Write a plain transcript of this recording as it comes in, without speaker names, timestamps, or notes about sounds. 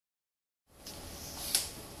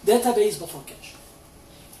Database buffer cache.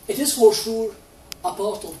 It is for sure a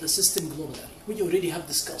part of the system global area. We already have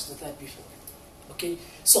discussed that before. Okay,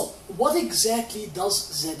 so what exactly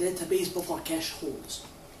does the database buffer cache holds?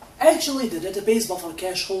 Actually, the database buffer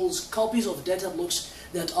cache holds copies of data blocks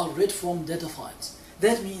that are read from data files.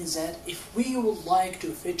 That means that if we would like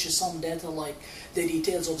to fetch some data like the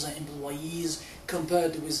details of the employees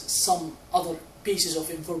compared with some other pieces of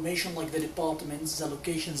information like the departments, the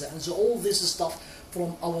locations, and so all this stuff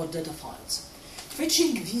from our data files.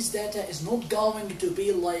 Fetching these data is not going to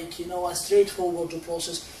be like, a straightforward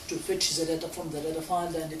process to fetch the data from the data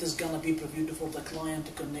file and it is going to be previewed for the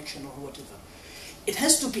client connection or whatever. It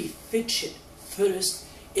has to be fetched first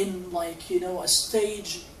in like, a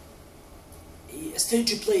stage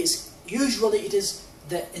place. Usually it is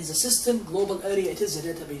in the system global area, it is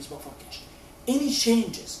the database buffer cache. Any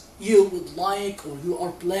changes you would like or you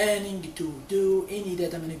are planning to do, any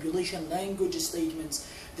data manipulation language statements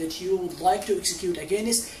that you would like to execute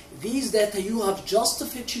against these data you have just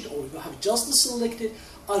fetched or you have just selected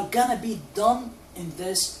are gonna be done in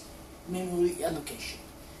this memory allocation,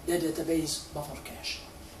 the database buffer cache.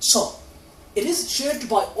 So it is shared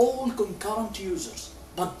by all concurrent users,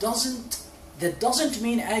 but that doesn't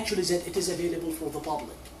mean actually that it is available for the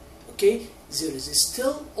public. Okay, there is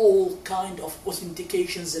still all kind of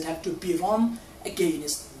authentications that have to be run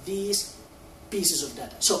against these pieces of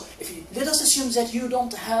data. So let us assume that you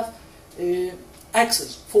don't have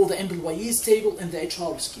access for the employees table in the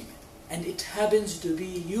HR schema, and it happens to be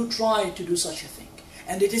you try to do such a thing,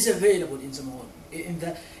 and it is available in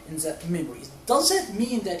the memory. Does that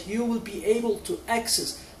mean that you will be able to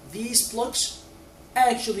access these blocks?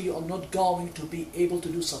 Actually, you are not going to be able to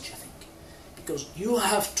do such a thing, because you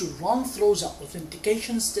have to run through the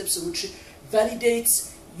authentication steps which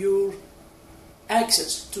validates your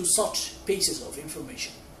access to such pieces of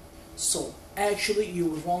information. So actually you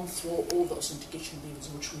will run through all the authentication levels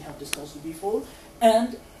which we have discussed before,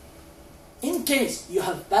 and in case you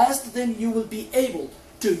have passed them, you will be able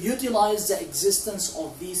to utilize the existence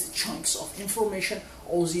of these chunks of information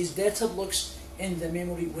or these data blocks in the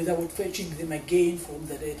memory without fetching them again from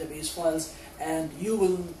the database files, and you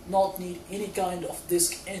will not need any kind of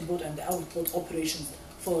disk input and output operations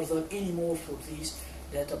further anymore for these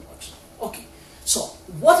data blocks. Okay, so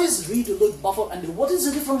what is read-look buffer and what is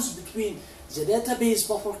the difference between the database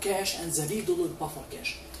buffer cache and the read-look buffer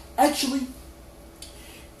cache? Actually,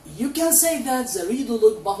 you can say that the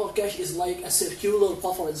read-look buffer cache is like a circular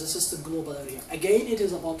buffer in the system global area. Again, it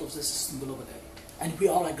is a part of the system global area, and we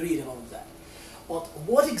all agreed about that. But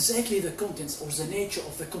what exactly the contents or the nature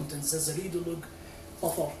of the contents that the read-look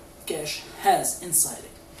buffer cache has inside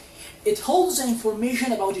it? It holds the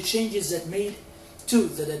information about the changes that made to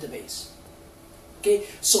the database. Okay,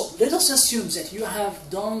 so let us assume that you have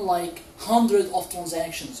done like hundreds of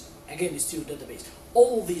transactions against your database.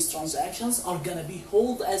 All these transactions are gonna be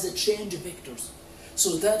held as a change vectors.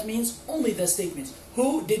 So that means only the statements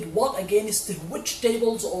who did what against which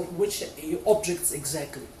tables or which objects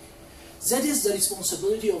exactly. That is the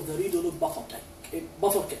responsibility of the read-look buffer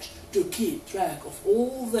cache, to keep track of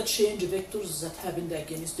all the change vectors that happened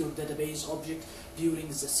against your database object during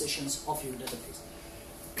the sessions of your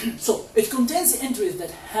database. So it contains the entries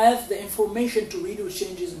that have the information to read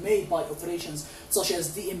changes made by operations such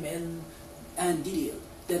as DML and DDL,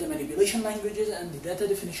 data manipulation languages and the data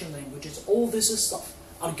definition languages. All this stuff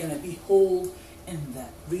are going to be held in the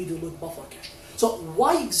read-look buffer cache. So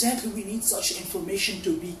why exactly we need such information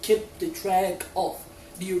to be kept track of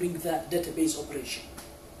during that database operation?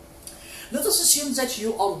 Let us assume that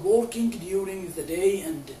you are working during the day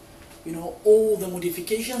and all the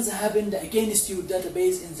modifications happened against your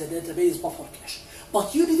database in the database buffer cache,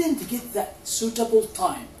 but you didn't get that suitable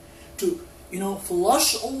time to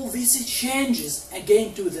flush all these changes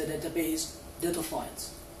again to the database data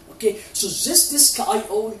files. Okay, so this disk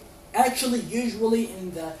I/O actually usually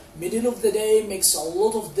in the middle of the day makes a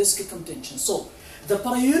lot of disk contention. So the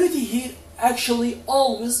priority here actually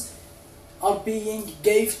always are being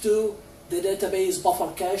gave to the database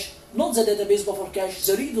buffer cache, not the database buffer cache,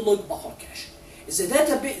 the read-look buffer cache.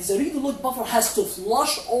 The read-look buffer has to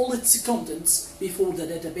flush all its contents before the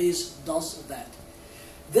database does that.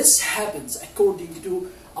 This happens according to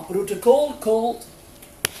a protocol called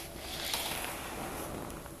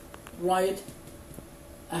write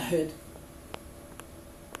ahead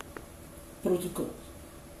protocol.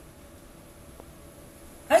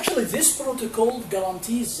 Actually, this protocol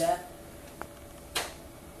guarantees that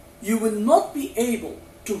you will not be able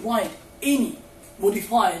to write any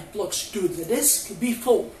modified blocks to the disk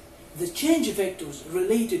before the change vectors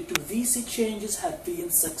related to these changes have been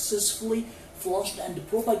successfully flushed and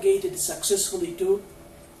propagated successfully to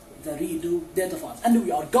the redo data files. And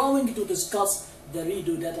we are going to discuss the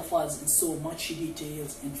redo data files in so much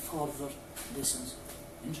details in further lessons,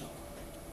 inshallah.